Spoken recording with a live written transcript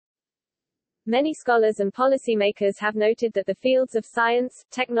Many scholars and policymakers have noted that the fields of science,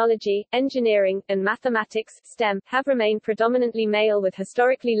 technology, engineering, and mathematics (STEM) have remained predominantly male with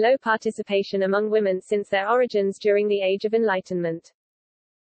historically low participation among women since their origins during the Age of Enlightenment.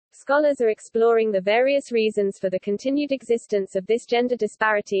 Scholars are exploring the various reasons for the continued existence of this gender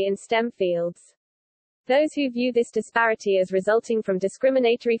disparity in STEM fields. Those who view this disparity as resulting from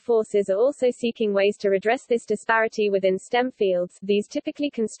discriminatory forces are also seeking ways to redress this disparity within STEM fields, these typically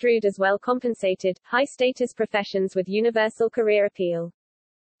construed as well-compensated, high-status professions with universal career appeal.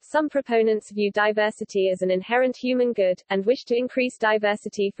 Some proponents view diversity as an inherent human good, and wish to increase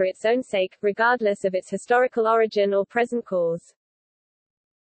diversity for its own sake, regardless of its historical origin or present cause.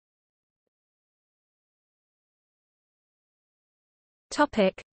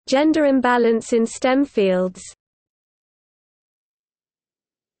 Topic: Gender imbalance in STEM fields.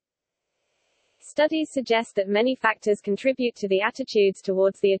 Studies suggest that many factors contribute to the attitudes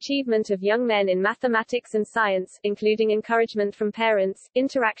towards the achievement of young men in mathematics and science, including encouragement from parents,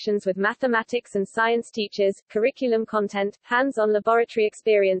 interactions with mathematics and science teachers, curriculum content, hands-on laboratory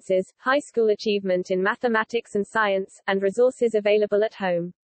experiences, high school achievement in mathematics and science, and resources available at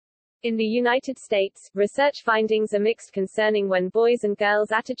home. In the United States, research findings are mixed concerning when boys' and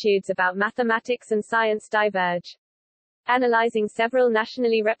girls' attitudes about mathematics and science diverge. Analyzing several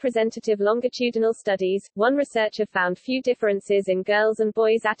nationally representative longitudinal studies, one researcher found few differences in girls' and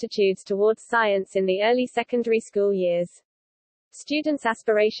boys' attitudes towards science in the early secondary school years. Students'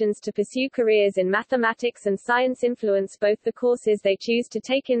 aspirations to pursue careers in mathematics and science influence both the courses they choose to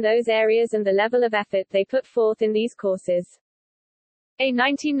take in those areas and the level of effort they put forth in these courses. A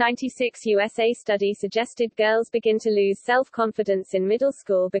 1996 USA study suggested girls begin to lose self-confidence in middle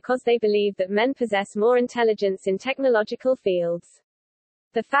school because they believe that men possess more intelligence in technological fields.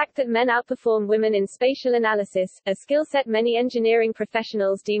 The fact that men outperform women in spatial analysis, a skill set many engineering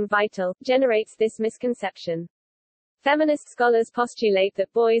professionals deem vital, generates this misconception. Feminist scholars postulate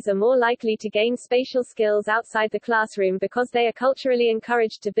that boys are more likely to gain spatial skills outside the classroom because they are culturally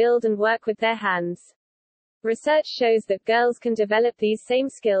encouraged to build and work with their hands. Research shows that girls can develop these same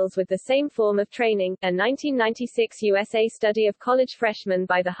skills with the same form of training. A 1996 USA study of college freshmen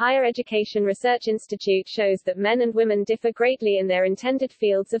by the Higher Education Research Institute shows that men and women differ greatly in their intended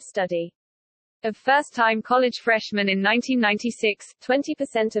fields of study. Of first-time college freshmen in 1996,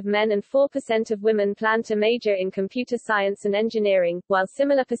 20% of men and 4% of women plan to major in computer science and engineering, while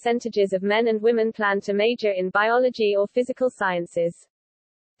similar percentages of men and women plan to major in biology or physical sciences.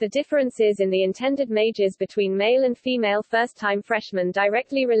 The differences in the intended majors between male and female first-time freshmen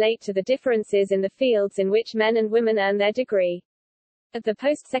directly relate to the differences in the fields in which men and women earn their degree. At the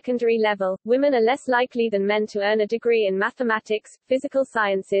post-secondary level, women are less likely than men to earn a degree in mathematics, physical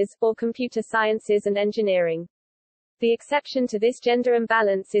sciences, or computer sciences and engineering. The exception to this gender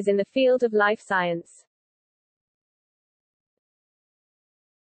imbalance is in the field of life science.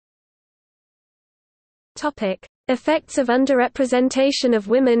 Topic: Effects of underrepresentation of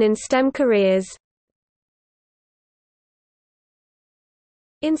women in STEM careers.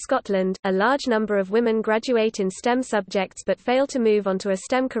 In Scotland, a large number of women graduate in STEM subjects but fail to move onto a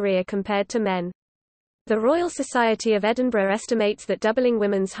STEM career compared to men. The Royal Society of Edinburgh estimates that doubling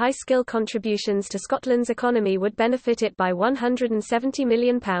women's high-skill contributions to Scotland's economy would benefit it by £170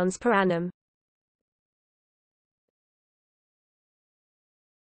 million per annum.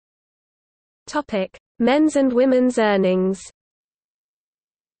 Topic: Men's and women's earnings.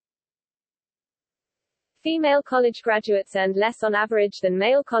 Female college graduates earned less on average than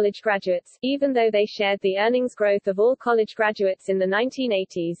male college graduates, even though they shared the earnings growth of all college graduates in the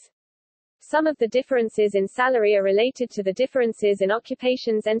 1980s. Some of the differences in salary are related to the differences in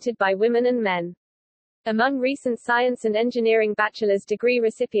occupations entered by women and men. Among recent science and engineering bachelor's degree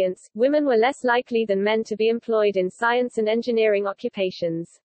recipients, women were less likely than men to be employed in science and engineering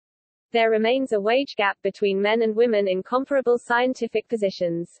occupations. There remains a wage gap between men and women in comparable scientific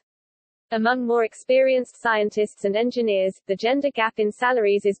positions. Among more experienced scientists and engineers, the gender gap in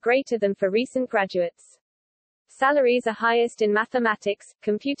salaries is greater than for recent graduates. Salaries are highest in mathematics,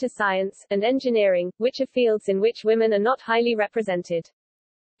 computer science, and engineering, which are fields in which women are not highly represented.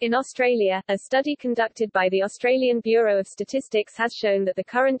 In Australia, a study conducted by the Australian Bureau of Statistics has shown that the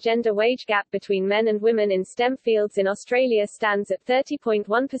current gender wage gap between men and women in STEM fields in Australia stands at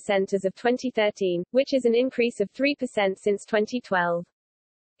 30.1% as of 2013, which is an increase of 3% since 2012.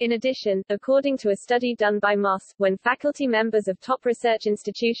 In addition, according to a study done by Moss, when faculty members of top research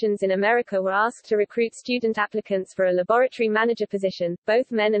institutions in America were asked to recruit student applicants for a laboratory manager position, both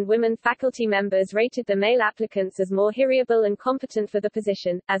men and women faculty members rated the male applicants as more hireable and competent for the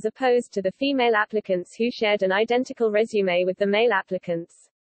position, as opposed to the female applicants who shared an identical resume with the male applicants.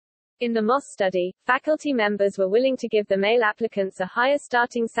 In the MOS study, faculty members were willing to give the male applicants a higher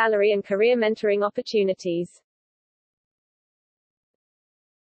starting salary and career mentoring opportunities.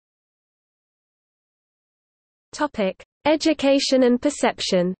 Topic: Education and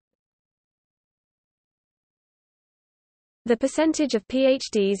perception. The percentage of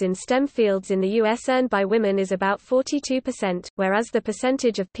PhDs in STEM fields in the U.S. earned by women is about 42%, whereas the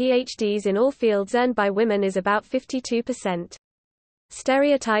percentage of PhDs in all fields earned by women is about 52%.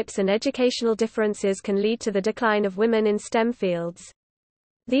 Stereotypes and educational differences can lead to the decline of women in STEM fields.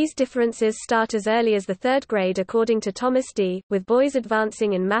 These differences start as early as the third grade according to Thomas D., with boys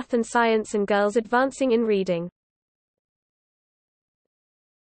advancing in math and science and girls advancing in reading.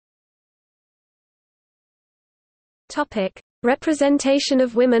 Topic: Representation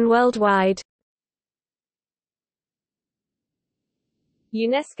of women worldwide.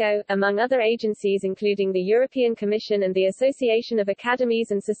 UNESCO, among other agencies including the European Commission and the Association of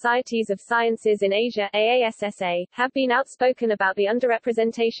Academies and Societies of Sciences in Asia (AASSA), have been outspoken about the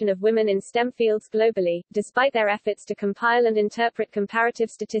underrepresentation of women in STEM fields globally. Despite their efforts to compile and interpret comparative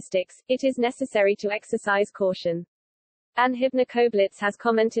statistics, it is necessary to exercise caution. Anne Hibner-Koblitz has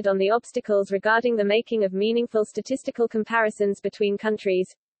commented on the obstacles regarding the making of meaningful statistical comparisons between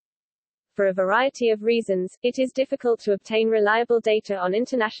countries. For a variety of reasons, it is difficult to obtain reliable data on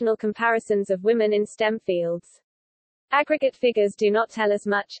international comparisons of women in STEM fields. Aggregate figures do not tell us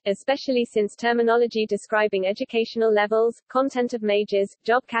much, especially since terminology describing educational levels, content of majors,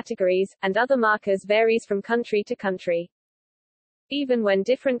 job categories, and other markers varies from country to country. Even when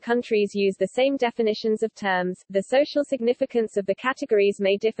different countries use the same definitions of terms, the social significance of the categories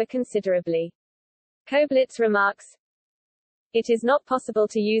may differ considerably. Koblitz remarks, "It is not possible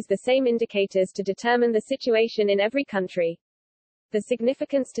to use the same indicators to determine the situation in every country. The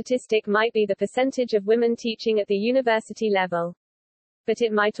significant statistic might be the percentage of women teaching at the university level. But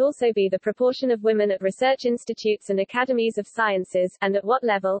it might also be the proportion of women at research institutes and academies of sciences, and at what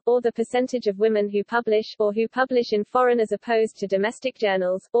level, or the percentage of women who publish, or who publish in foreign as opposed to domestic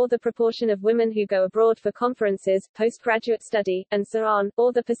journals, or the proportion of women who go abroad for conferences, postgraduate study, and so on,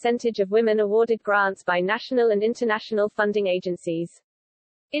 or the percentage of women awarded grants by national and international funding agencies.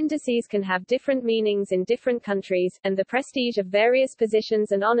 Indices can have different meanings in different countries, and the prestige of various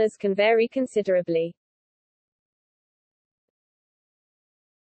positions and honors can vary considerably."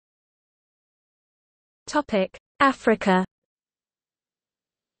 Africa.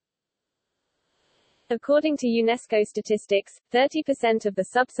 According to UNESCO statistics, 30% of the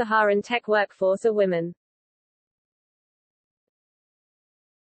sub-Saharan tech workforce are women.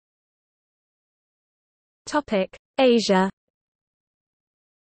 Asia.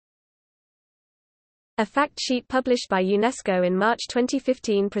 A fact sheet published by UNESCO in March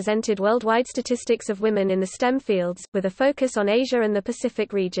 2015 presented worldwide statistics of women in the STEM fields, with a focus on Asia and the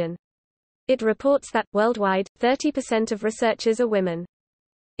Pacific region. It reports that, worldwide, 30% of researchers are women.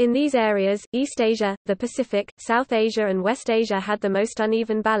 In these areas, East Asia, the Pacific, South Asia and West Asia had the most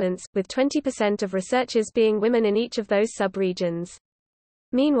uneven balance, with 20% of researchers being women in each of those sub-regions.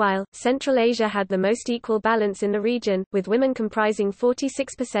 Meanwhile, Central Asia had the most equal balance in the region, with women comprising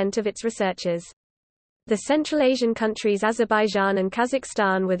 46% of its researchers. The Central Asian countries Azerbaijan and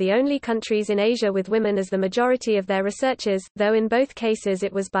Kazakhstan were the only countries in Asia with women as the majority of their researchers, though in both cases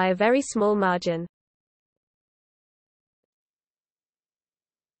it was by a very small margin.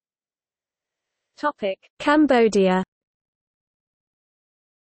 Cambodia.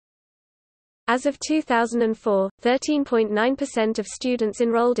 As of 2004, 13.9% of students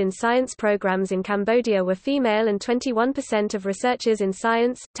enrolled in science programs in Cambodia were female and 21% of researchers in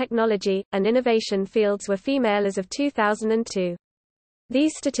science, technology, and innovation fields were female as of 2002.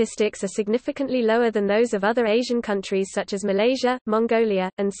 These statistics are significantly lower than those of other Asian countries such as Malaysia, Mongolia,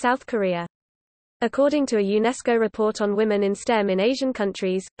 and South Korea. According to a UNESCO report on women in STEM in Asian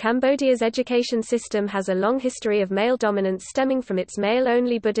countries, Cambodia's education system has a long history of male dominance stemming from its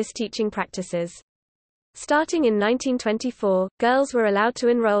male-only Buddhist teaching practices. Starting in 1924, girls were allowed to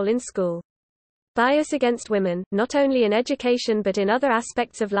enroll in school. Bias against women, not only in education but in other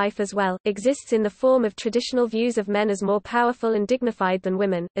aspects of life as well, exists in the form of traditional views of men as more powerful and dignified than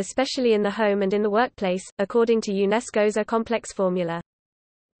women, especially in the home and in the workplace, according to UNESCO's A Complex Formula.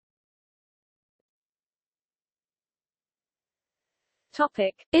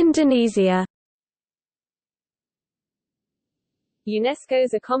 Indonesia.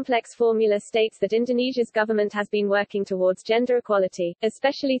 UNESCO's A Complex Formula states that Indonesia's government has been working towards gender equality,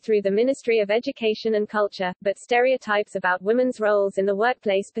 especially through the Ministry of Education and Culture, but stereotypes about women's roles in the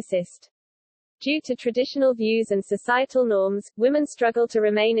workplace persist. Due to traditional views and societal norms, women struggle to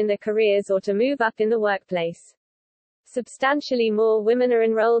remain in their careers or to move up in the workplace. Substantially more women are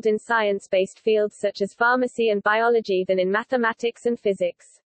enrolled in science-based fields such as pharmacy and biology than in mathematics and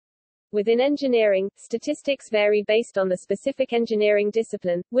physics. Within engineering, statistics vary based on the specific engineering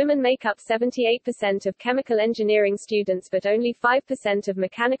discipline. Women make up 78% of chemical engineering students but only 5% of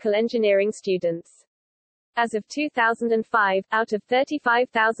mechanical engineering students. As of 2005, out of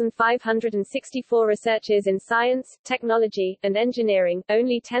 35,564 researchers in science, technology, and engineering,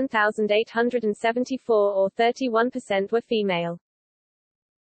 only 10,874 or 31% were female.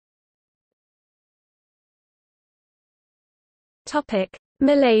 Topic: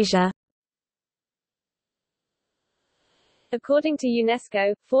 Malaysia. According to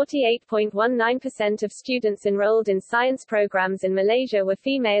UNESCO, 48.19% of students enrolled in science programs in Malaysia were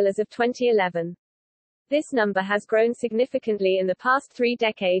female as of 2011. This number has grown significantly in the past 3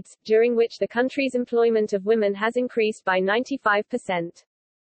 decades, during which the country's employment of women has increased by 95%.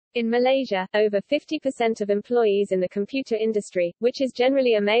 In Malaysia, over 50% of employees in the computer industry, which is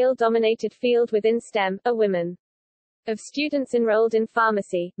generally a male-dominated field within STEM, are women. Of students enrolled in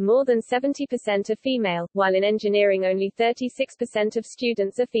pharmacy, more than 70% are female, while in engineering only 36% of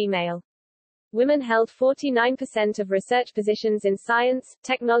students are female. Women held 49% of research positions in science,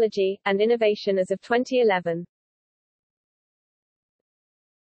 technology, and innovation as of 2011.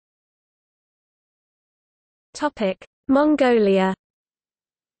 Topic: Mongolia.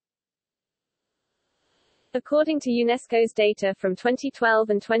 According to UNESCO's data from 2012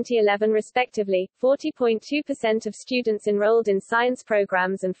 and 2011 respectively, 40.2% of students enrolled in science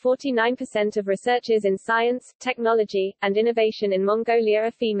programs and 49% of researchers in science, technology, and innovation in Mongolia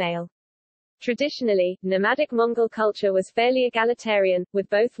are female. Traditionally, nomadic Mongol culture was fairly egalitarian, with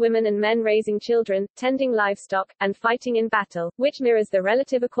both women and men raising children, tending livestock, and fighting in battle, which mirrors the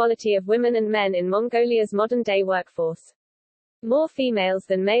relative equality of women and men in Mongolia's modern-day workforce. More females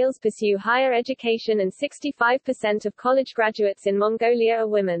than males pursue higher education and 65% of college graduates in Mongolia are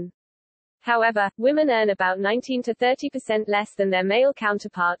women. However, women earn about 19 to 30% less than their male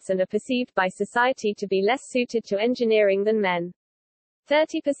counterparts and are perceived by society to be less suited to engineering than men.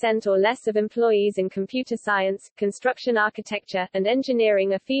 30% or less of employees in computer science, construction architecture, and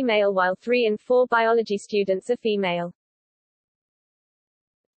engineering are female while 3 in 4 biology students are female.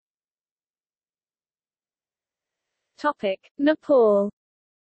 Topic: Nepal.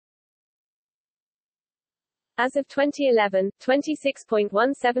 As of 2011,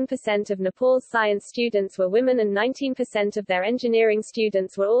 26.17% of Nepal's science students were women and 19% of their engineering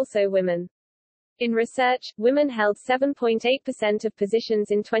students were also women. In research, women held 7.8% of positions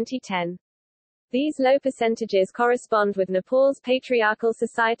in 2010. These low percentages correspond with Nepal's patriarchal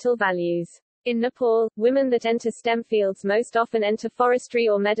societal values. In Nepal, women that enter STEM fields most often enter forestry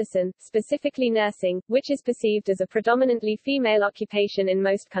or medicine, specifically nursing, which is perceived as a predominantly female occupation in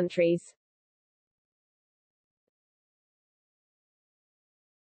most countries.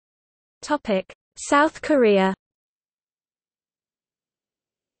 Topic: South Korea.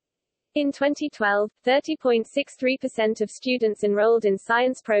 In 2012, 30.63% of students enrolled in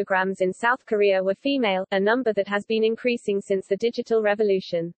science programs in South Korea were female, a number that has been increasing since the digital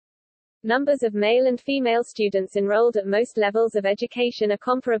revolution. Numbers of male and female students enrolled at most levels of education are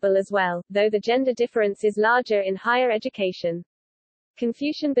comparable as well, though the gender difference is larger in higher education.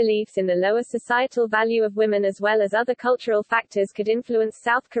 Confucian beliefs in the lower societal value of women as well as other cultural factors could influence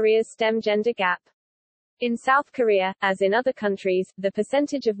South Korea's STEM gender gap. In South Korea, as in other countries, the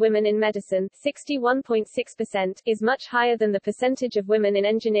percentage of women in medicine, 61.6%, is much higher than the percentage of women in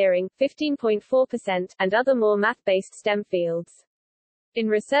engineering, 15.4%, and other more math-based STEM fields. In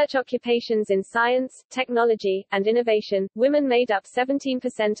research occupations in science, technology, and innovation, women made up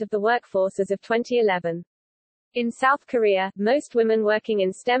 17% of the workforce as of 2011. In South Korea, most women working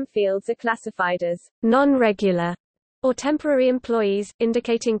in STEM fields are classified as non-regular or temporary employees,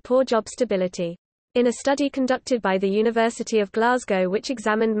 indicating poor job stability. In a study conducted by the University of Glasgow which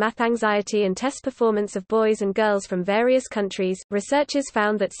examined math anxiety and test performance of boys and girls from various countries, researchers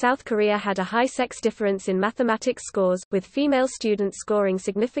found that South Korea had a high sex difference in mathematics scores, with female students scoring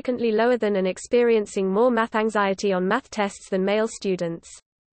significantly lower than and experiencing more math anxiety on math tests than male students.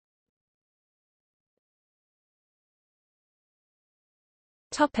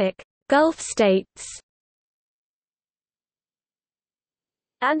 Topic: Gulf states.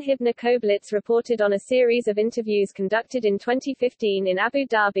 Anne Hibner Koblitz reported on a series of interviews conducted in 2015 in Abu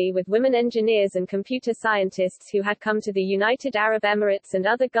Dhabi with women engineers and computer scientists who had come to the United Arab Emirates and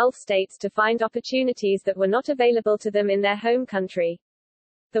other Gulf states to find opportunities that were not available to them in their home country.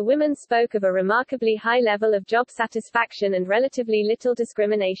 The women spoke of a remarkably high level of job satisfaction and relatively little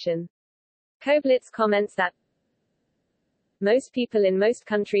discrimination. Koblitz comments that most people in most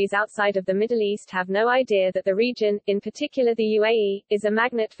countries outside of the Middle East have no idea that the region, in particular the UAE, is a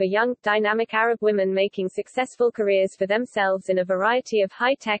magnet for young, dynamic Arab women making successful careers for themselves in a variety of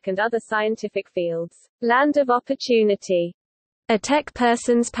high-tech and other scientific fields. Land of opportunity. A tech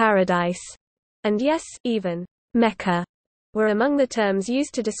person's paradise. And yes, even Mecca were among the terms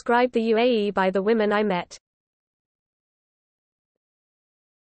used to describe the UAE by the women I met.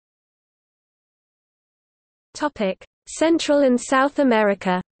 Topic: Central and South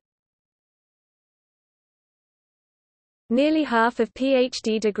America. Nearly half of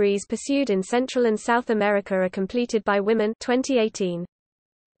PhD degrees pursued in Central and South America are completed by women 2018.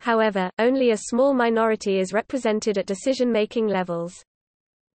 However, only a small minority is represented at decision-making levels.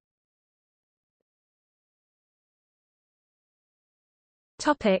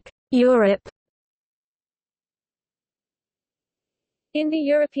 Europe. In the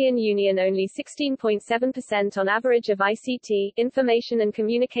European Union, only 16.7% on average of ICT, information and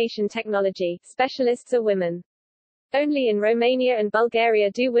communication technology, specialists are women. Only in Romania and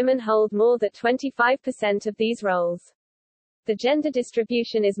Bulgaria do women hold more than 25% of these roles. The gender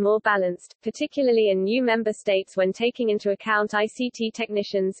distribution is more balanced, particularly in new member states when taking into account ICT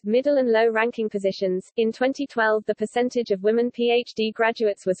technicians, middle and low-ranking positions. In 2012, the percentage of women PhD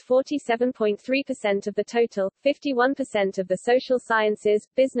graduates was 47.3% of the total, 51% of the social sciences,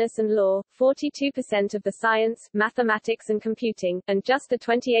 business and law, 42% of the science, mathematics and computing, and just the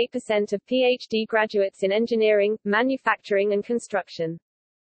 28% of PhD graduates in engineering, manufacturing and construction.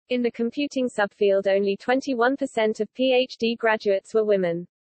 In the computing subfield, only 21% of PhD graduates were women.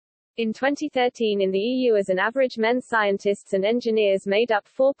 In 2013 in the EU as an average, men scientists and engineers made up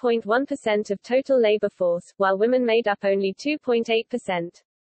 4.1% of total labor force, while women made up only 2.8%.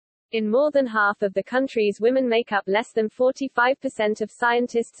 In more than half of the countries, women make up less than 45% of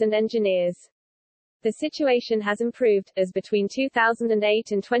scientists and engineers. The situation has improved, as between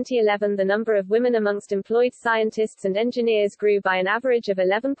 2008 and 2011 the number of women amongst employed scientists and engineers grew by an average of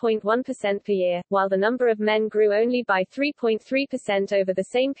 11.1% per year, while the number of men grew only by 3.3% over the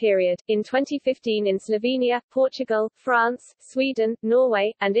same period. In 2015 in Slovenia, Portugal, France, Sweden,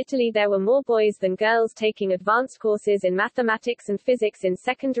 Norway, and Italy there were more boys than girls taking advanced courses in mathematics and physics in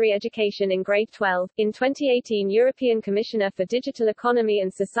secondary education in grade 12. In 2018 European Commissioner for Digital Economy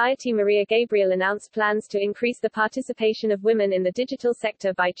and Society Maria Gabriel announced plans to increase the participation of women in the digital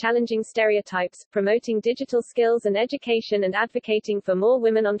sector by challenging stereotypes, promoting digital skills and education and advocating for more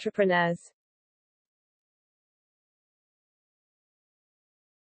women entrepreneurs.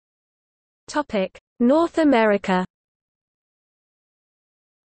 Topic: North America.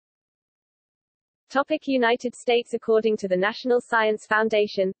 Topic: United States. According to the National Science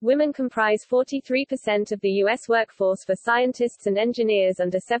Foundation, women comprise 43% of the U.S. workforce for scientists and engineers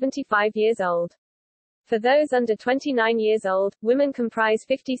under 75 years old. For those under 29 years old, women comprise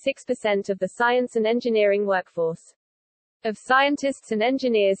 56% of the science and engineering workforce. Of scientists and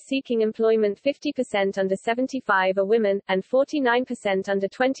engineers seeking employment, 50% under 75 are women, and 49% under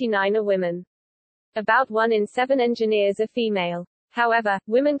 29 are women. About 1 in 7 engineers are female. However,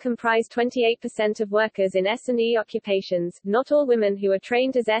 women comprise 28% of workers in S&E occupations. Not all women who are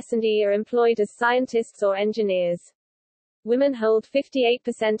trained as S&E are employed as scientists or engineers. Women hold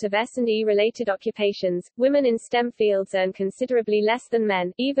 58% of S&E related occupations. Women in STEM fields earn considerably less than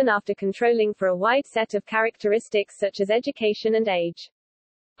men, even after controlling for a wide set of characteristics such as education and age.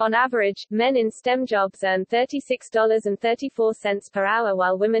 On average, men in STEM jobs earn $36.34 per hour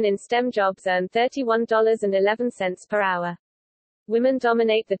while women in STEM jobs earn $31.11 per hour. Women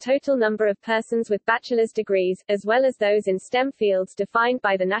dominate the total number of persons with bachelor's degrees, as well as those in STEM fields defined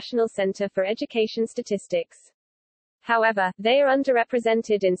by the National Center for Education Statistics. However, they are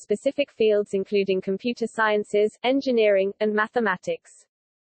underrepresented in specific fields including computer sciences, engineering, and mathematics.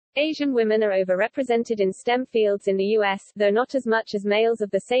 Asian women are overrepresented in STEM fields in the U.S., though not as much as males of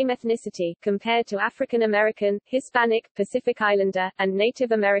the same ethnicity, compared to African American, Hispanic, Pacific Islander, and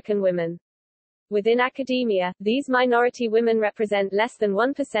Native American women. Within academia, these minority women represent less than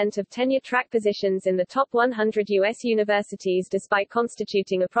 1% of tenure-track positions in the top 100 U.S. universities despite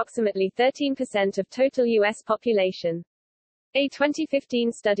constituting approximately 13% of total U.S. population. A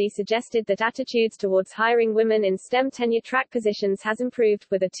 2015 study suggested that attitudes towards hiring women in STEM tenure-track positions has improved,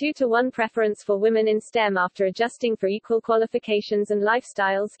 with a 2-to-1 preference for women in STEM after adjusting for equal qualifications and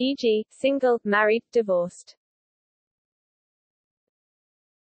lifestyles, e.g., single, married, divorced.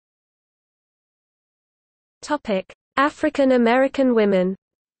 Topic: African American women.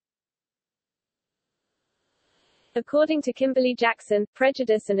 According to Kimberly Jackson,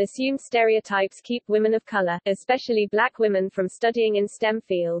 prejudice and assumed stereotypes keep women of color, especially black women, from studying in STEM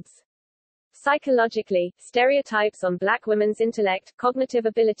fields. Psychologically, stereotypes on black women's intellect, cognitive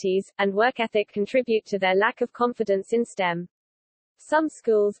abilities, and work ethic contribute to their lack of confidence in STEM. Some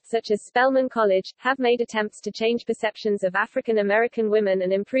schools, such as Spelman College, have made attempts to change perceptions of African American women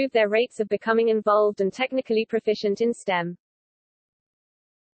and improve their rates of becoming involved and technically proficient in STEM.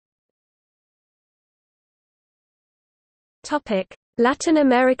 Topic: Latin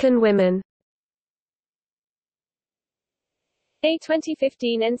American women. A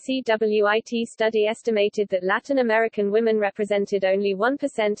 2015 NCWIT study estimated that Latin American women represented only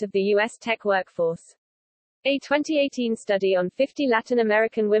 1% of the U.S. tech workforce. A 2018 study on 50 Latin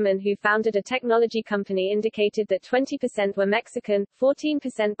American women who founded a technology company indicated that 20% were Mexican,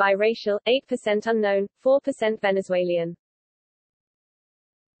 14% biracial, 8% unknown, 4% Venezuelan.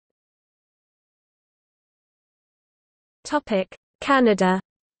 Topic: Canada.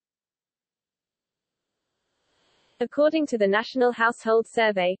 According to the National Household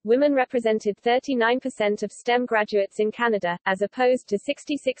Survey, women represented 39% of STEM graduates in Canada, as opposed to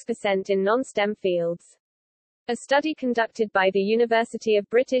 66% in non-STEM fields. A study conducted by the University of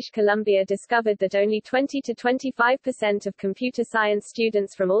British Columbia discovered that only 20 to 25% of computer science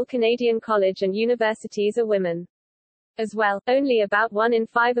students from all Canadian college and universities are women. As well, only about 1 in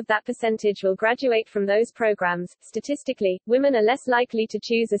 5 of that percentage will graduate from those programs. Statistically, women are less likely to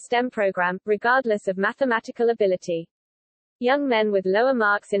choose a STEM program, regardless of mathematical ability. Young men with lower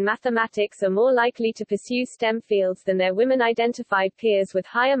marks in mathematics are more likely to pursue STEM fields than their women-identified peers with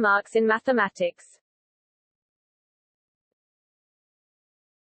higher marks in mathematics.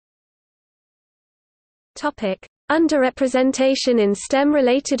 Topic: Underrepresentation in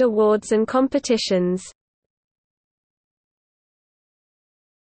STEM-related awards and competitions.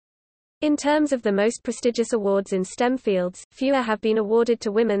 In terms of the most prestigious awards in STEM fields, fewer have been awarded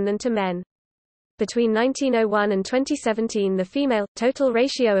to women than to men. Between 1901 and 2017, the female total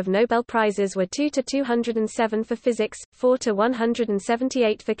ratio of Nobel Prizes were 2 to 207 for physics, 4 to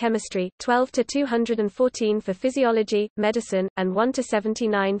 178 for chemistry, 12 to 214 for physiology, medicine, and 1 to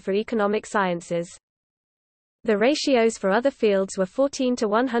 79 for economic sciences. The ratios for other fields were 14 to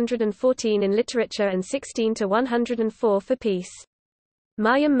 114 in literature and 16 to 104 for peace.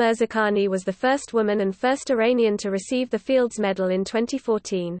 Maryam Mirzakhani was the first woman and first Iranian to receive the Fields Medal in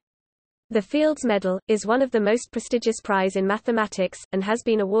 2014. The Fields Medal is one of the most prestigious prize in mathematics, and has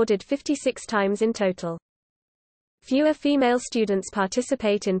been awarded 56 times in total. Fewer female students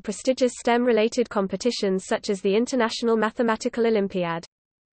participate in prestigious STEM-related competitions such as the International Mathematical Olympiad.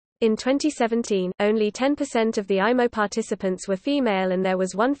 In 2017, only 10% of the IMO participants were female, and there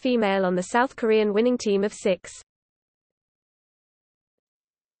was one female on the South Korean winning team of 6.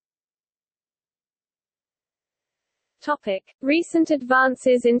 Topic: Recent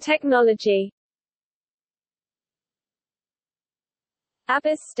advances in technology.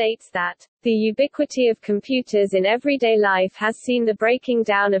 Abbas states that, "The ubiquity of computers in everyday life has seen the breaking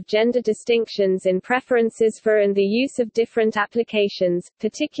down of gender distinctions in preferences for and the use of different applications,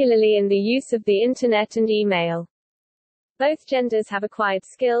 particularly in the use of the Internet and email. Both genders have acquired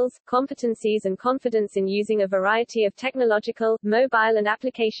skills, competencies and confidence in using a variety of technological, mobile and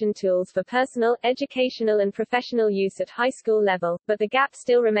application tools for personal, educational and professional use at high school level, but the gap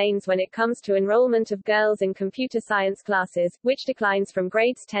still remains when it comes to enrollment of girls in computer science classes, which declines from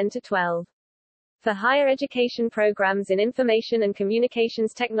grades 10 to 12. For higher education programs in information and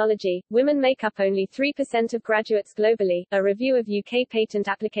communications technology, women make up only 3% of graduates globally. A review of UK patent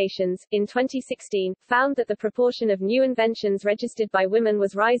applications, in 2016, found that the proportion of new inventions registered by women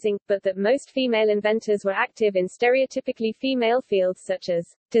was rising, but that most female inventors were active in stereotypically female fields such as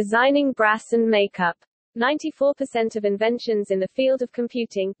designing brass and makeup. 94% of inventions in the field of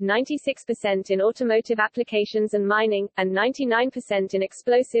computing, 96% in automotive applications and mining, and 99% in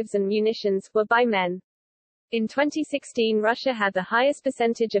explosives and munitions, were by men. In 2016, Russia had the highest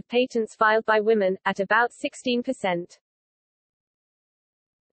percentage of patents filed by women, at about 16%.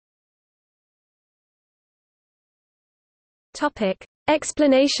 Topic: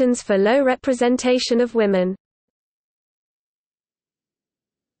 Explanations for low representation of women.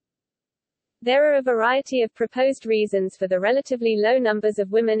 There are a variety of proposed reasons for the relatively low numbers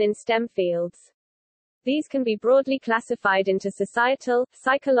of women in STEM fields. These can be broadly classified into societal,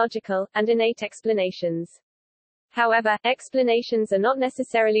 psychological, and innate explanations. However, explanations are not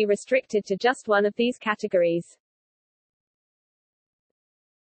necessarily restricted to just one of these categories.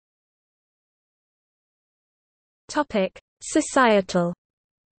 Topic: Societal.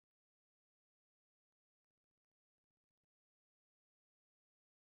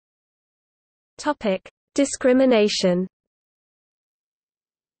 Topic: Discrimination.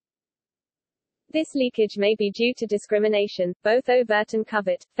 This leakage may be due to discrimination, both overt and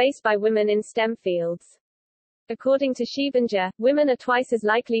covert, faced by women in STEM fields. According to Scheveninger, women are twice as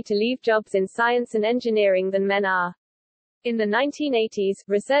likely to leave jobs in science and engineering than men are. In the 1980s,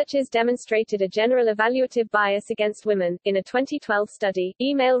 researchers demonstrated a general evaluative bias against women. In a 2012 study,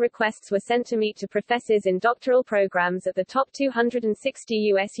 email requests were sent to meet to professors in doctoral programs at the top 260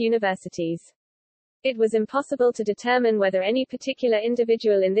 U.S. universities. It was impossible to determine whether any particular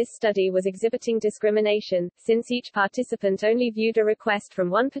individual in this study was exhibiting discrimination, since each participant only viewed a request from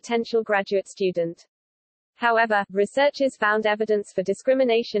one potential graduate student. However, researchers found evidence for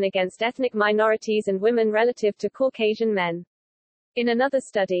discrimination against ethnic minorities and women relative to Caucasian men. In another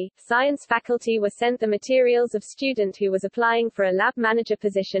study, science faculty were sent the materials of student who was applying for a lab manager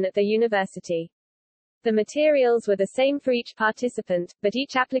position at the university. The materials were the same for each participant, but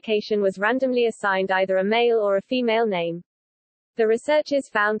each application was randomly assigned either a male or a female name. The researchers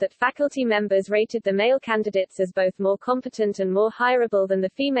found that faculty members rated the male candidates as both more competent and more hireable than the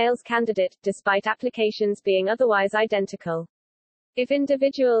female's candidate, despite applications being otherwise identical. If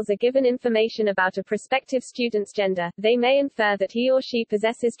individuals are given information about a prospective student's gender, they may infer that he or she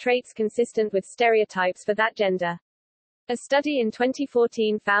possesses traits consistent with stereotypes for that gender. A study in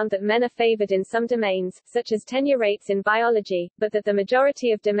 2014 found that men are favored in some domains, such as tenure rates in biology, but that the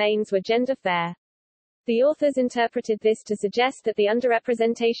majority of domains were gender fair. The authors interpreted this to suggest that the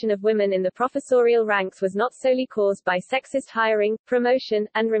underrepresentation of women in the professorial ranks was not solely caused by sexist hiring, promotion,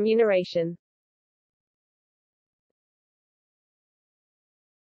 and remuneration.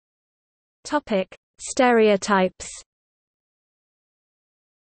 Topic: Stereotypes.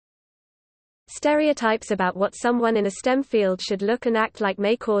 Stereotypes about what someone in a STEM field should look and act like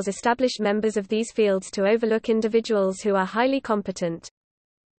may cause established members of these fields to overlook individuals who are highly competent.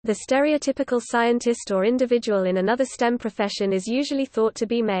 The stereotypical scientist or individual in another STEM profession is usually thought to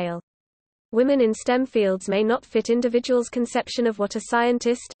be male. Women in STEM fields may not fit individuals' conception of what a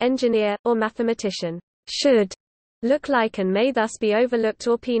scientist, engineer, or mathematician should look like and may thus be overlooked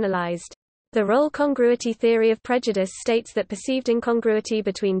or penalized. The role congruity theory of prejudice states that perceived incongruity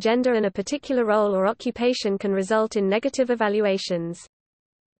between gender and a particular role or occupation can result in negative evaluations.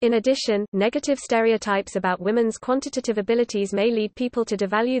 In addition, negative stereotypes about women's quantitative abilities may lead people to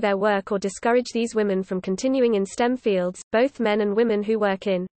devalue their work or discourage these women from continuing in STEM fields. Both men and women who work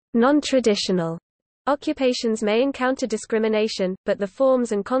in non-traditional occupations may encounter discrimination, but the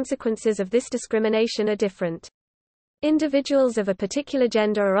forms and consequences of this discrimination are different. Individuals of a particular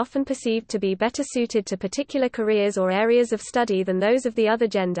gender are often perceived to be better suited to particular careers or areas of study than those of the other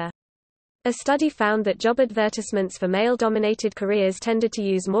gender. A study found that job advertisements for male-dominated careers tended to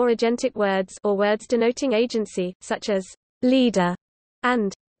use more agentic words or words denoting agency, such as leader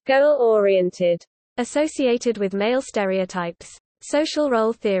and goal-oriented, associated with male stereotypes. Social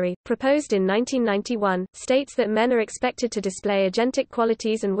role theory, proposed in 1991, states that men are expected to display agentic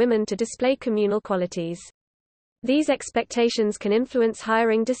qualities and women to display communal qualities. These expectations can influence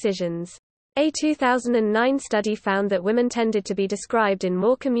hiring decisions. A 2009 study found that women tended to be described in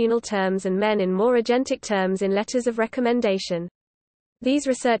more communal terms and men in more agentic terms in letters of recommendation. These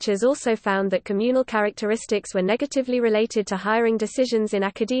researchers also found that communal characteristics were negatively related to hiring decisions in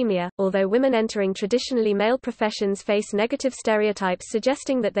academia, although women entering traditionally male professions face negative stereotypes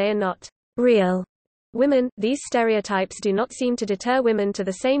suggesting that they are not real women. These stereotypes do not seem to deter women to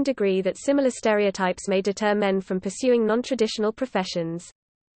the same degree that similar stereotypes may deter men from pursuing non-traditional professions.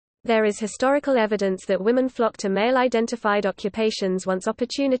 There is historical evidence that women flock to male-identified occupations once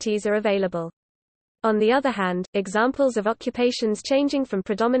opportunities are available. On the other hand, examples of occupations changing from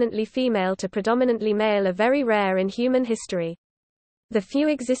predominantly female to predominantly male are very rare in human history. The few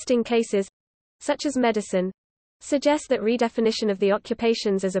existing cases, such as medicine, suggest that redefinition of the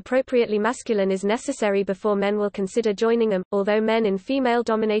occupations as appropriately masculine is necessary before men will consider joining them. Although men in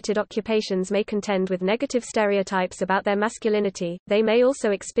female-dominated occupations may contend with negative stereotypes about their masculinity, they may also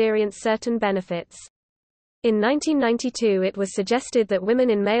experience certain benefits. In 1992 it was suggested that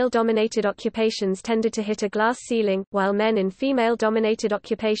women in male-dominated occupations tended to hit a glass ceiling, while men in female-dominated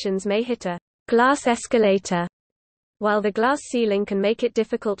occupations may hit a glass escalator. While the glass ceiling can make it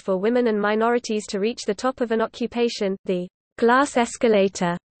difficult for women and minorities to reach the top of an occupation, the glass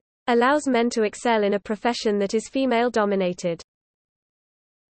escalator allows men to excel in a profession that is female-dominated.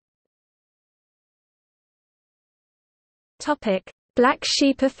 Topic: Black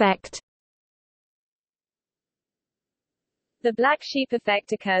sheep effect. The black sheep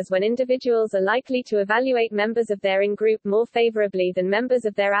effect occurs when individuals are likely to evaluate members of their in-group more favorably than members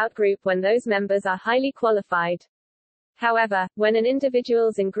of their out-group when those members are highly qualified. However, when an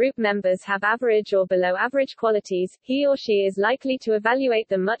individual's in-group members have average or below average qualities, he or she is likely to evaluate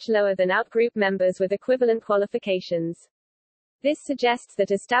them much lower than out-group members with equivalent qualifications. This suggests that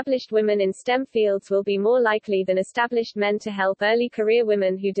established women in STEM fields will be more likely than established men to help early career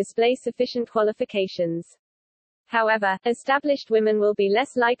women who display sufficient qualifications. However, established women will be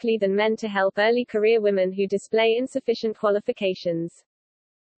less likely than men to help early career women who display insufficient qualifications.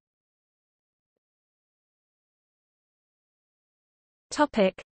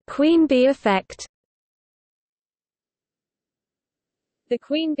 Topic: Queen Bee effect. The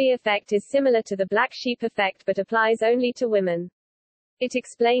queen bee effect is similar to the black sheep effect but applies only to women. It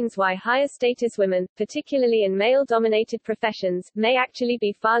explains why higher status women, particularly in male-dominated professions, may actually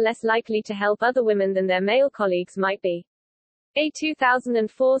be far less likely to help other women than their male colleagues might be. A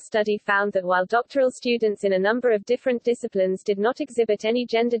 2004 study found that while doctoral students in a number of different disciplines did not exhibit any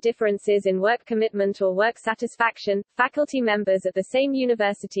gender differences in work commitment or work satisfaction, faculty members at the same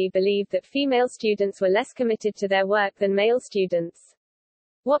university believed that female students were less committed to their work than male students.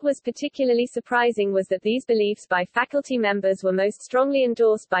 What was particularly surprising was that these beliefs by faculty members were most strongly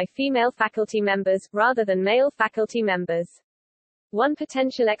endorsed by female faculty members, rather than male faculty members. One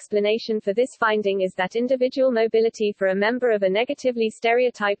potential explanation for this finding is that individual mobility for a member of a negatively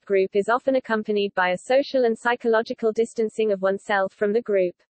stereotyped group is often accompanied by a social and psychological distancing of oneself from the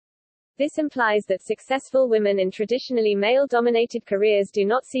group. This implies that successful women in traditionally male-dominated careers do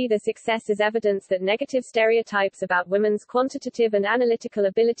not see the success as evidence that negative stereotypes about women's quantitative and analytical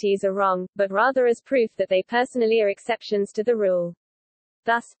abilities are wrong, but rather as proof that they personally are exceptions to the rule.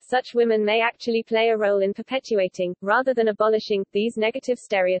 Thus, such women may actually play a role in perpetuating, rather than abolishing, these negative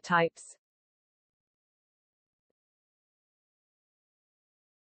stereotypes.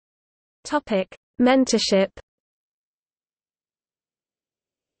 Topic: Mentorship.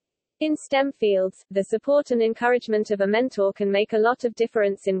 In STEM fields, the support and encouragement of a mentor can make a lot of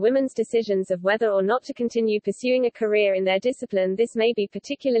difference in women's decisions of whether or not to continue pursuing a career in their discipline. This may be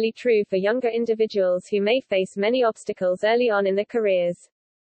particularly true for younger individuals who may face many obstacles early on in their careers.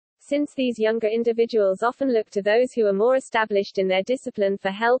 Since these younger individuals often look to those who are more established in their discipline for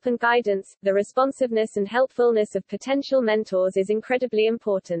help and guidance, the responsiveness and helpfulness of potential mentors is incredibly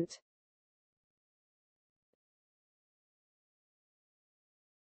important.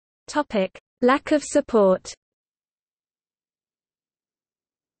 Topic: Lack of support.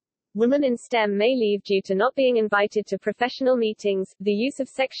 Women in STEM may leave due to not being invited to professional meetings, the use of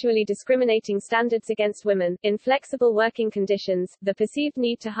sexually discriminating standards against women, inflexible working conditions, the perceived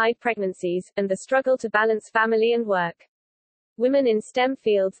need to hide pregnancies, and the struggle to balance family and work. Women in STEM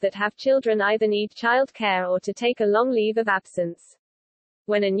fields that have children either need child care or to take a long leave of absence.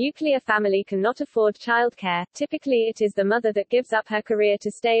 When a nuclear family cannot afford childcare, typically it is the mother that gives up her career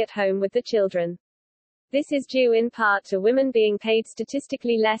to stay at home with the children. This is due in part to women being paid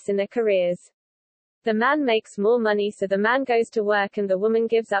statistically less in their careers. The man makes more money, so the man goes to work and the woman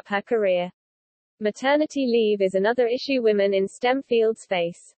gives up her career. Maternity leave is another issue women in STEM fields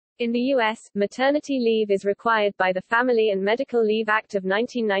face. In the U.S., maternity leave is required by the Family and Medical Leave Act of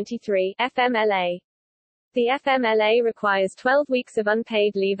 1993, FMLA. The FMLA requires 12 weeks of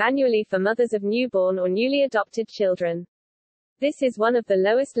unpaid leave annually for mothers of newborn or newly adopted children. This is one of the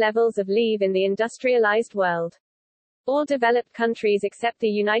lowest levels of leave in the industrialized world. All developed countries except the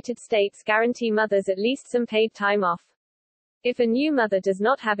United States guarantee mothers at least some paid time off. If a new mother does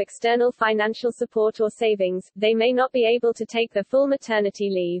not have external financial support or savings, they may not be able to take the full maternity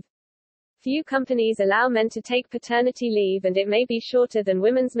leave. Few companies allow men to take paternity leave, and it may be shorter than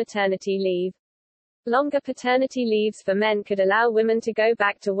women's maternity leave. Longer paternity leaves for men could allow women to go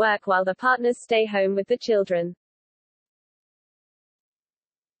back to work while their partners stay home with the children.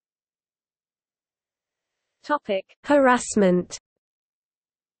 Topic: Harassment.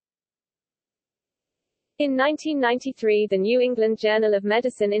 In 1993, the New England Journal of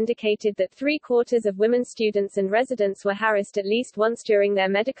Medicine indicated that 3/4 of women students and residents were harassed at least once during their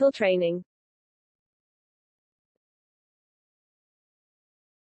medical training.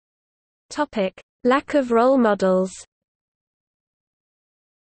 Topic: Lack of role models.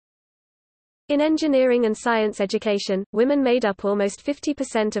 In engineering and science education, women made up almost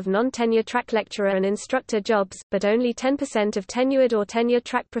 50% of non-tenure track lecturer and instructor jobs, but only 10% of tenured or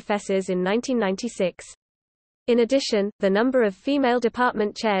tenure-track professors in 1996. In addition, the number of female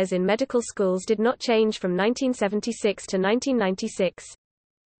department chairs in medical schools did not change from 1976 to 1996.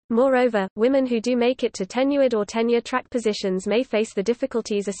 Moreover, women who do make it to tenured or tenure-track positions may face the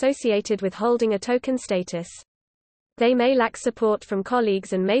difficulties associated with holding a token status. They may lack support from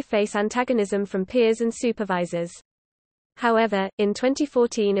colleagues and may face antagonism from peers and supervisors. However, in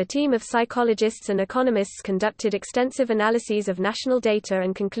 2014 a team of psychologists and economists conducted extensive analyses of national data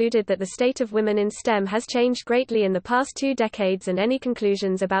and concluded that the state of women in STEM has changed greatly in the past 2 decades, and any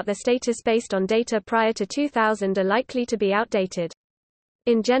conclusions about their status based on data prior to 2000 are likely to be outdated.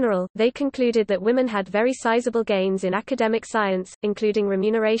 In general, they concluded that women had very sizable gains in academic science, including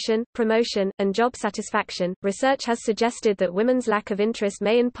remuneration, promotion, and job satisfaction. Research has suggested that women's lack of interest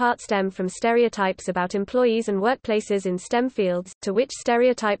may in part stem from stereotypes about employees and workplaces in STEM fields, to which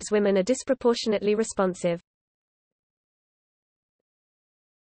stereotypes women are disproportionately responsive.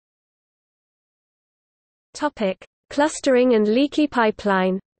 Topic: Clustering and leaky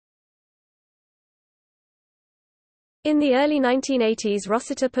pipeline. In the early 1980s,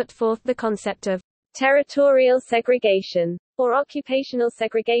 Rossiter put forth the concept of territorial segregation, or occupational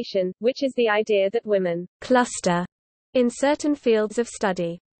segregation, which is the idea that women cluster in certain fields of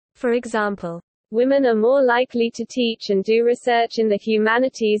study. For example, women are more likely to teach and do research in the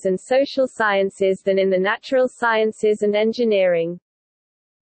humanities and social sciences than in the natural sciences and engineering.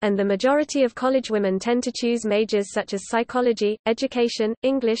 And the majority of college women tend to choose majors such as psychology, education,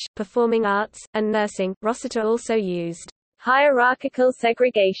 English, performing arts, and nursing. Rossiter also used hierarchical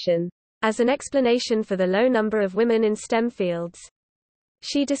segregation as an explanation for the low number of women in STEM fields.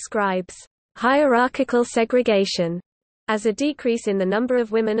 She describes hierarchical segregation as a decrease in the number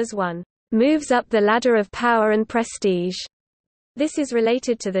of women as one moves up the ladder of power and prestige. This is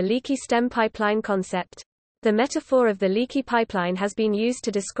related to the leaky STEM pipeline concept. The metaphor of the leaky pipeline has been used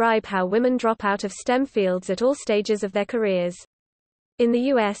to describe how women drop out of STEM fields at all stages of their careers. In the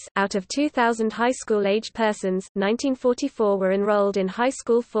U.S., out of 2,000 high school-aged persons, 1944 were enrolled in high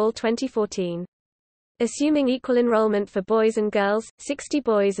school fall 2014. Assuming equal enrollment for boys and girls, 60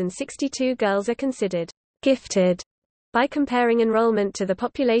 boys and 62 girls are considered gifted. By comparing enrollment to the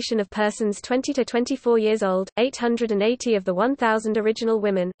population of persons 20 to 24 years old, 880 of the 1,000 original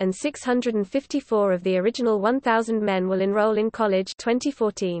women, and 654 of the original 1,000 men will enroll in college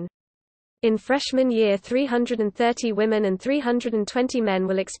 2014. In freshman year 330 women and 320 men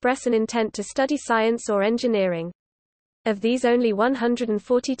will express an intent to study science or engineering. Of these, only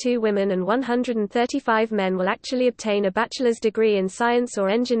 142 women and 135 men will actually obtain a bachelor's degree in science or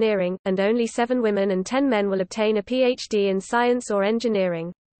engineering, and only 7 women and 10 men will obtain a PhD in science or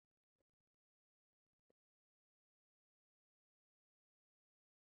engineering.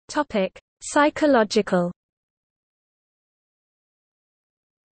 Topic: Psychological.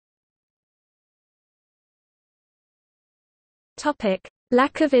 Topic: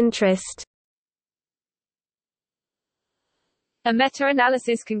 Lack of interest. A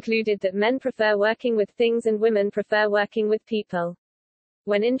meta-analysis concluded that men prefer working with things and women prefer working with people.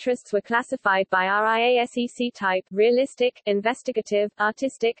 When interests were classified by RIASEC type, realistic, investigative,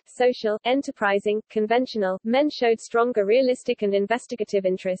 artistic, social, enterprising, conventional, men showed stronger realistic and investigative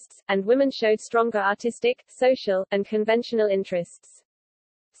interests, and women showed stronger artistic, social, and conventional interests.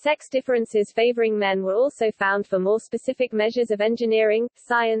 Sex differences favoring men were also found for more specific measures of engineering,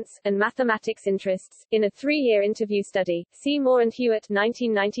 science, and mathematics interests. In a 3-year interview study, Seymour and Hewitt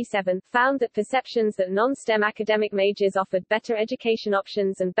 1997 found that perceptions that non-STEM academic majors offered better education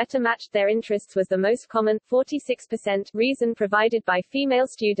options and better matched their interests was the most common, 46%, reason provided by female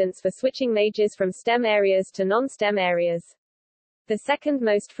students for switching majors from STEM areas to non-STEM areas. The second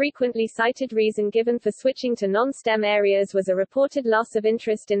most frequently cited reason given for switching to non-STEM areas was a reported loss of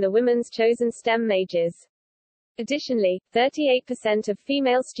interest in the women's chosen STEM majors. Additionally, 38% of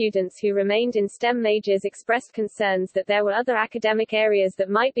female students who remained in STEM majors expressed concerns that there were other academic areas that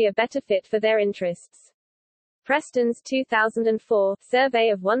might be a better fit for their interests. Preston's 2004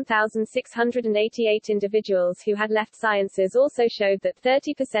 survey of 1,688 individuals who had left sciences also showed that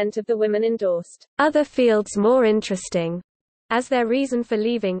 30% of the women endorsed other fields more interesting as their reason for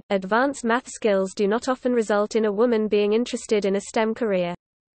leaving. Advanced math skills do not often result in a woman being interested in a STEM career.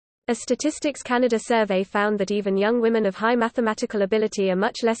 A Statistics Canada survey found that even young women of high mathematical ability are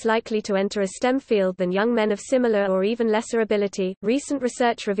much less likely to enter a STEM field than young men of similar or even lesser ability. Recent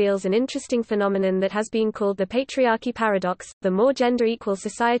research reveals an interesting phenomenon that has been called the patriarchy paradox. The more gender equal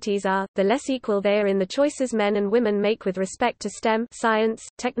societies are, the less equal they are in the choices men and women make with respect to STEM, science,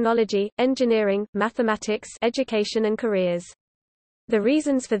 technology, engineering, mathematics, education and careers. The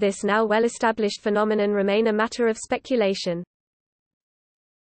reasons for this now well-established phenomenon remain a matter of speculation.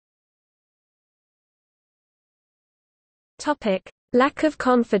 Topic: Lack of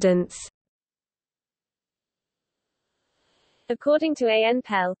confidence. According to A.N.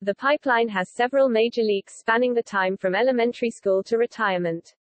 Pell, the pipeline has several major leaks spanning the time from elementary school to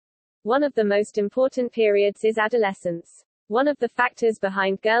retirement. One of the most important periods is adolescence. One of the factors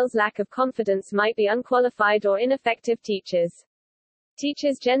behind girls' lack of confidence might be unqualified or ineffective teachers.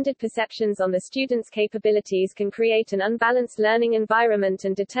 Teachers' gendered perceptions on the students' capabilities can create an unbalanced learning environment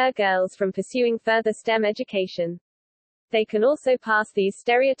and deter girls from pursuing further STEM education. They can also pass these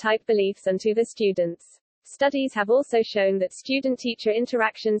stereotype beliefs onto the students. Studies have also shown that student-teacher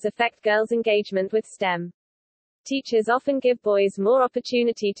interactions affect girls' engagement with STEM. Teachers often give boys more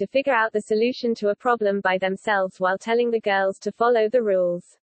opportunity to figure out the solution to a problem by themselves while telling the girls to follow the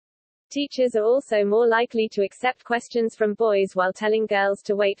rules. Teachers are also more likely to accept questions from boys while telling girls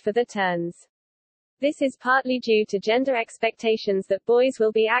to wait for their turns. This is partly due to gender expectations that boys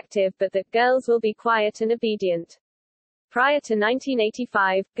will be active but that girls will be quiet and obedient. Prior to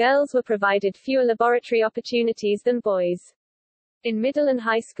 1985, girls were provided fewer laboratory opportunities than boys. In middle and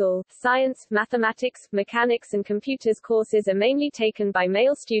high school, science, mathematics, mechanics and computers courses are mainly taken by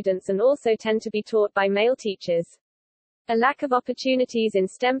male students and also tend to be taught by male teachers. A lack of opportunities in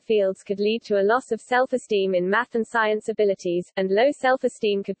STEM fields could lead to a loss of self-esteem in math and science abilities, and low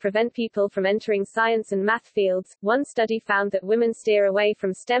self-esteem could prevent people from entering science and math fields. One study found that women steer away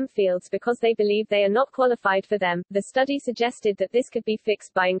from STEM fields because they believe they are not qualified for them. The study suggested that this could be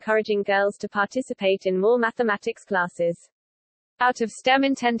fixed by encouraging girls to participate in more mathematics classes. Out of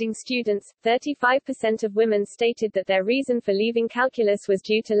STEM-intending students, 35% of women stated that their reason for leaving calculus was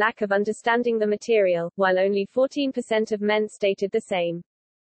due to lack of understanding the material, while only 14% of men stated the same.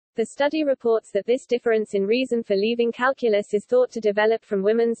 The study reports that this difference in reason for leaving calculus is thought to develop from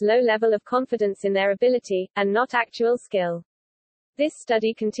women's low level of confidence in their ability, and not actual skill. This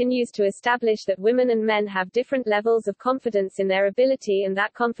study continues to establish that women and men have different levels of confidence in their ability and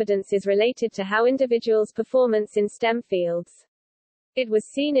that confidence is related to how individuals' performance in STEM fields. It was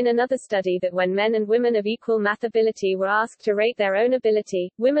seen in another study that when men and women of equal math ability were asked to rate their own ability,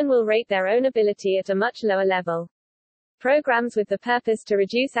 women will rate their own ability at a much lower level. Programs with the purpose to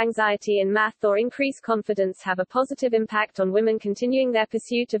reduce anxiety in math or increase confidence have a positive impact on women continuing their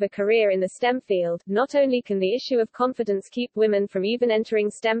pursuit of a career in the STEM field. Not only can the issue of confidence keep women from even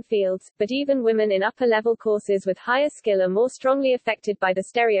entering STEM fields, but even women in upper-level courses with higher skill are more strongly affected by the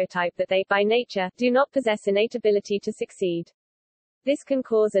stereotype that they, by nature, do not possess innate ability to succeed. This can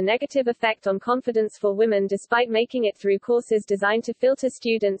cause a negative effect on confidence for women despite making it through courses designed to filter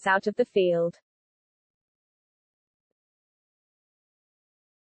students out of the field.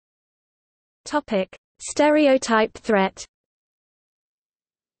 Topic: Stereotype threat.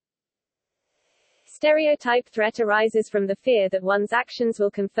 Stereotype threat arises from the fear that one's actions will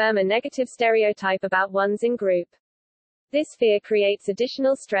confirm a negative stereotype about one's in-group. This fear creates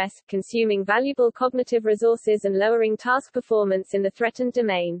additional stress, consuming valuable cognitive resources and lowering task performance in the threatened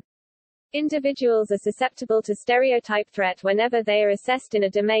domain. Individuals are susceptible to stereotype threat whenever they are assessed in a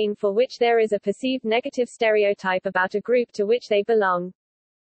domain for which there is a perceived negative stereotype about a group to which they belong.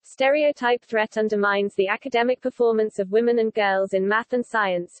 Stereotype threat undermines the academic performance of women and girls in math and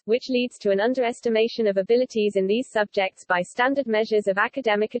science, which leads to an underestimation of abilities in these subjects by standard measures of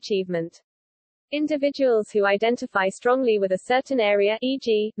academic achievement. Individuals who identify strongly with a certain area,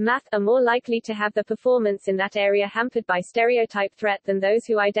 e.g., math, are more likely to have their performance in that area hampered by stereotype threat than those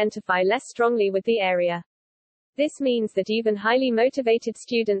who identify less strongly with the area. This means that even highly motivated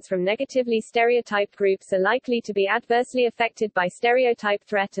students from negatively stereotyped groups are likely to be adversely affected by stereotype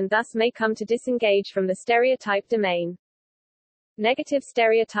threat and thus may come to disengage from the stereotype domain. Negative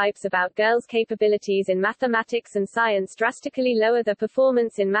stereotypes about girls' capabilities in mathematics and science drastically lower their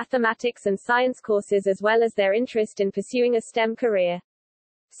performance in mathematics and science courses as well as their interest in pursuing a STEM career.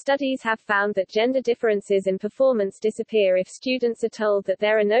 Studies have found that gender differences in performance disappear if students are told that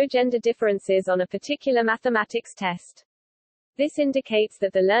there are no gender differences on a particular mathematics test. This indicates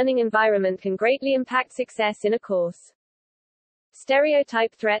that the learning environment can greatly impact success in a course.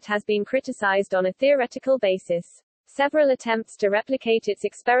 Stereotype threat has been criticized on a theoretical basis. Several attempts to replicate its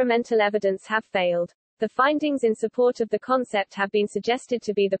experimental evidence have failed. The findings in support of the concept have been suggested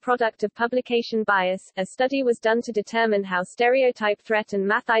to be the product of publication bias. A study was done to determine how stereotype threat and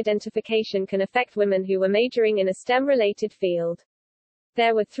math identification can affect women who were majoring in a STEM-related field.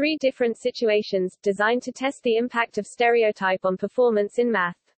 There were 3 different situations, designed to test the impact of stereotype on performance in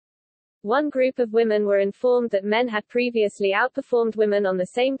math. One group of women were informed that men had previously outperformed women on the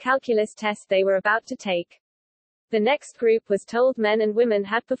same calculus test they were about to take. The next group was told men and women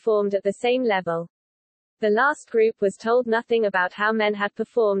had performed at the same level. The last group was told nothing about how men had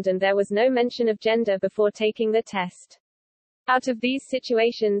performed and there was no mention of gender before taking the test. Out of these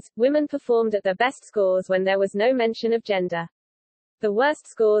situations, women performed at their best scores when there was no mention of gender. The worst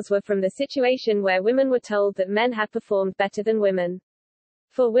scores were from the situation where women were told that men had performed better than women.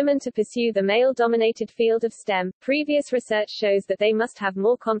 For women to pursue the male-dominated field of STEM, previous research shows that they must have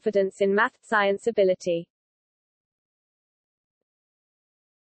more confidence in math, science ability.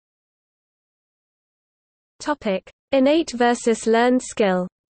 Topic: Innate versus learned skill.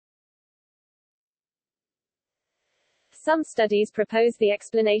 Some studies propose the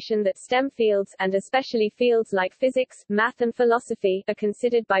explanation that STEM fields, and especially fields like physics, math and philosophy, are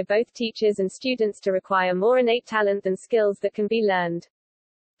considered by both teachers and students to require more innate talent than skills that can be learned.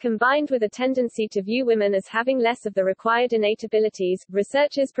 Combined with a tendency to view women as having less of the required innate abilities,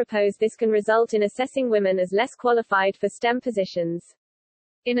 researchers propose this can result in assessing women as less qualified for STEM positions.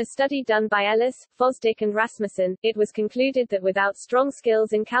 In a study done by Ellis, Fosdick and Rasmussen, it was concluded that without strong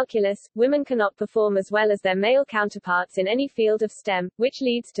skills in calculus, women cannot perform as well as their male counterparts in any field of STEM, which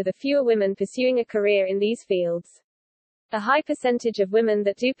leads to the fewer women pursuing a career in these fields. A high percentage of women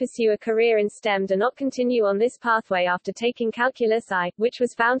that do pursue a career in STEM do not continue on this pathway after taking Calculus I, which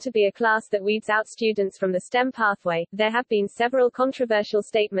was found to be a class that weeds out students from the STEM pathway. There have been several controversial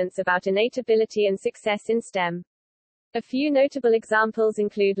statements about innate ability and success in STEM. A few notable examples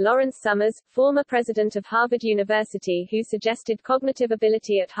include Lawrence Summers, former president of Harvard University, who suggested cognitive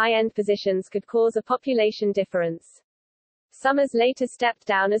ability at high-end positions could cause a population difference. Summers later stepped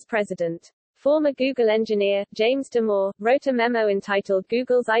down as president. Former Google engineer, James Damore, wrote a memo entitled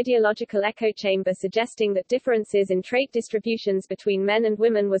Google's Ideological Echo Chamber suggesting that differences in trait distributions between men and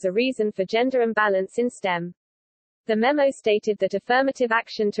women was a reason for gender imbalance in STEM. The memo stated that affirmative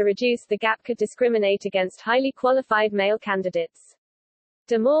action to reduce the gap could discriminate against highly qualified male candidates.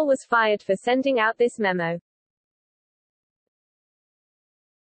 Damore was fired for sending out this memo.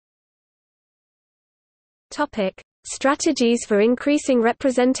 Topic: Strategies for increasing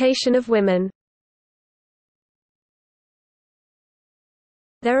representation of women.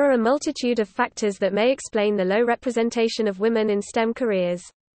 There are a multitude of factors that may explain the low representation of women in STEM careers.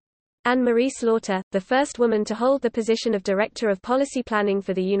 Anne-Marie Slaughter, the first woman to hold the position of Director of Policy Planning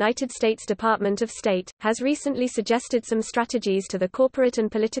for the United States Department of State, has recently suggested some strategies to the corporate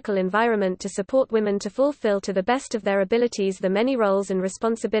and political environment to support women to fulfill to the best of their abilities the many roles and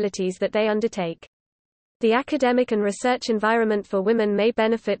responsibilities that they undertake. The academic and research environment for women may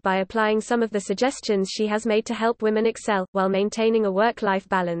benefit by applying some of the suggestions she has made to help women excel, while maintaining a work-life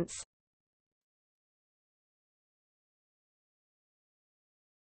balance.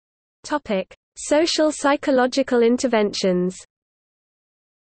 Topic: Social psychological interventions.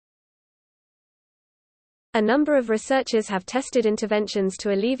 A number of researchers have tested interventions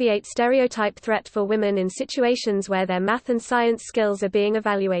to alleviate stereotype threat for women in situations where their math and science skills are being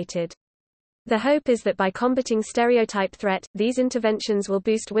evaluated. The hope is that by combating stereotype threat, these interventions will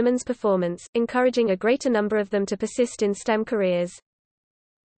boost women's performance, encouraging a greater number of them to persist in STEM careers.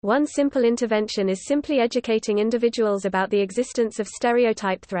 One simple intervention is simply educating individuals about the existence of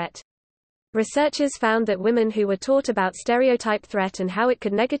stereotype threat. Researchers found that women who were taught about stereotype threat and how it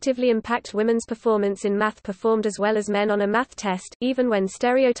could negatively impact women's performance in math performed as well as men on a math test, even when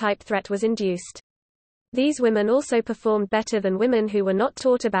stereotype threat was induced. These women also performed better than women who were not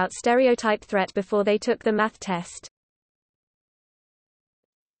taught about stereotype threat before they took the math test.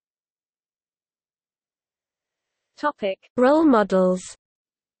 Topic: Role models.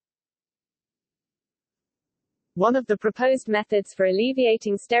 One of the proposed methods for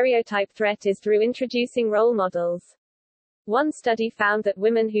alleviating stereotype threat is through introducing role models. One study found that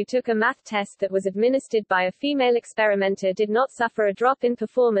women who took a math test that was administered by a female experimenter did not suffer a drop in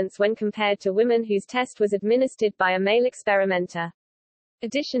performance when compared to women whose test was administered by a male experimenter.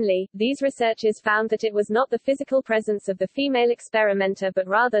 Additionally, these researchers found that it was not the physical presence of the female experimenter but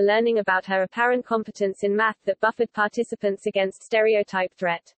rather learning about her apparent competence in math that buffered participants against stereotype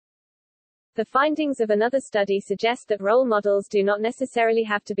threat. The findings of another study suggest that role models do not necessarily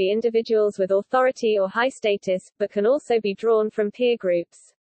have to be individuals with authority or high status, but can also be drawn from peer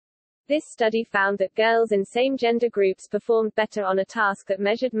groups. This study found that girls in same-gender groups performed better on a task that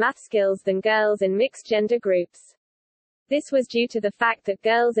measured math skills than girls in mixed-gender groups. This was due to the fact that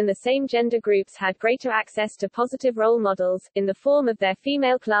girls in the same gender groups had greater access to positive role models, in the form of their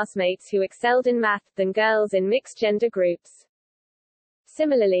female classmates who excelled in math, than girls in mixed-gender groups.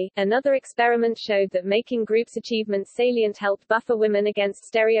 Similarly, another experiment showed that making groups' achievements salient helped buffer women against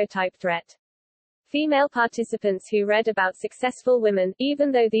stereotype threat. Female participants who read about successful women,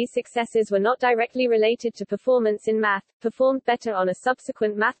 even though these successes were not directly related to performance in math, performed better on a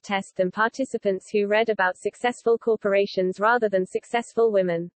subsequent math test than participants who read about successful corporations rather than successful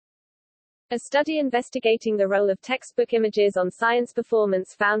women. A study investigating the role of textbook images on science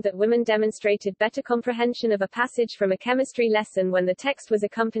performance found that women demonstrated better comprehension of a passage from a chemistry lesson when the text was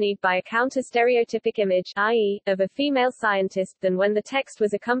accompanied by a counter-stereotypic image, i.e., of a female scientist, than when the text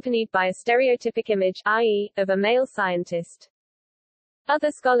was accompanied by a stereotypic image, i.e., of a male scientist.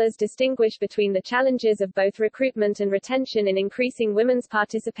 Other scholars distinguish between the challenges of both recruitment and retention in increasing women's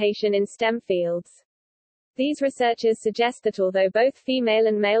participation in STEM fields. These researchers suggest that although both female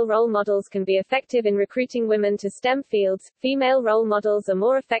and male role models can be effective in recruiting women to STEM fields, female role models are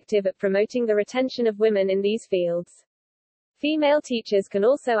more effective at promoting the retention of women in these fields. Female teachers can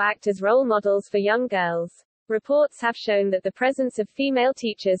also act as role models for young girls. Reports have shown that the presence of female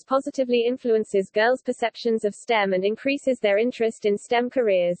teachers positively influences girls' perceptions of STEM and increases their interest in STEM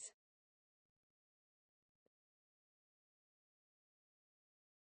careers.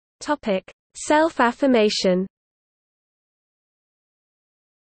 Topic: Self-affirmation.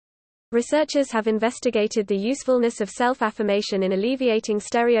 Researchers have investigated the usefulness of self-affirmation in alleviating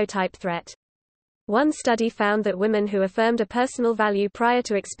stereotype threat. One study found that women who affirmed a personal value prior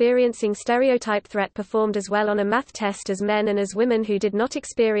to experiencing stereotype threat performed as well on a math test as men and as women who did not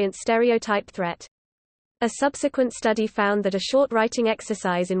experience stereotype threat. A subsequent study found that a short writing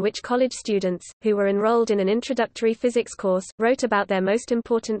exercise in which college students, who were enrolled in an introductory physics course, wrote about their most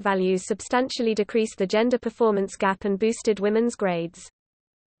important values substantially decreased the gender performance gap and boosted women's grades.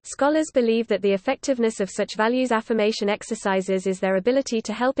 Scholars believe that the effectiveness of such values affirmation exercises is their ability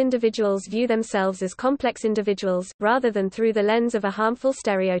to help individuals view themselves as complex individuals, rather than through the lens of a harmful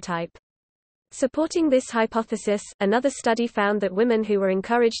stereotype. Supporting this hypothesis, another study found that women who were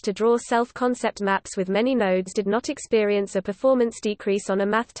encouraged to draw self-concept maps with many nodes did not experience a performance decrease on a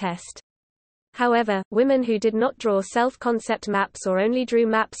math test. However, women who did not draw self-concept maps or only drew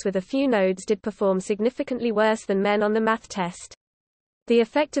maps with a few nodes did perform significantly worse than men on the math test. The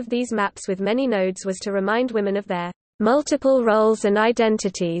effect of these maps with many nodes was to remind women of their multiple roles and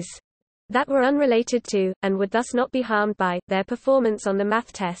identities that were unrelated to, and would thus not be harmed by, their performance on the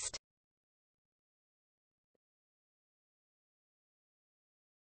math test.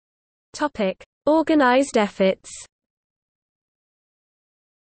 Topic: Organized efforts.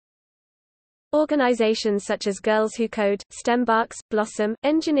 Organizations such as Girls Who Code, STEMbarks, Blossom,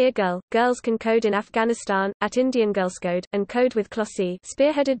 Engineer Girl, Girls Can Code in Afghanistan, at Indian Girls Code, and Code with Clossie,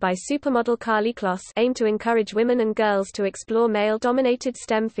 spearheaded by supermodel Carly Kloss, aim to encourage women and girls to explore male-dominated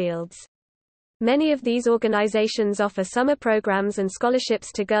STEM fields. Many of these organizations offer summer programs and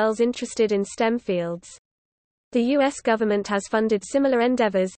scholarships to girls interested in STEM fields. The U.S. government has funded similar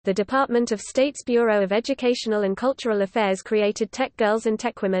endeavors. The Department of State's Bureau of Educational and Cultural Affairs created Tech Girls and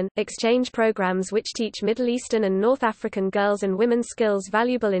Tech Women exchange programs which teach Middle Eastern and North African girls and women skills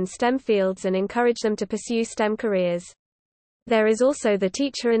valuable in STEM fields and encourage them to pursue STEM careers. There is also the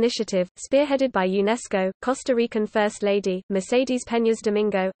Teacher Initiative, spearheaded by UNESCO, Costa Rican First Lady, Mercedes Peñas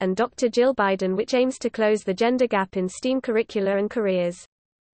Domingo, and Dr. Jill Biden, which aims to close the gender gap in STEAM curricula and careers.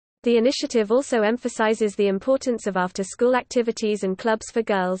 The initiative also emphasizes the importance of after-school activities and clubs for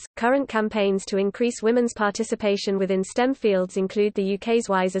girls. Current campaigns to increase women's participation within STEM fields include the UK's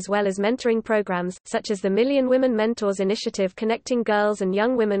WISE as well as mentoring programs, such as the Million Women Mentors initiative connecting girls and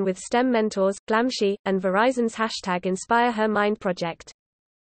young women with STEM mentors, Glamshe, and Verizon's #InspireHerMind project.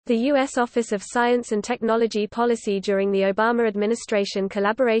 The U.S. Office of Science and Technology Policy during the Obama administration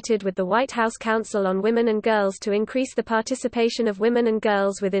collaborated with the White House Council on Women and Girls to increase the participation of women and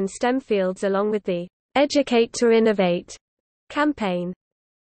girls within STEM fields along with the Educate to Innovate campaign.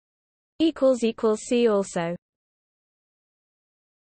 See also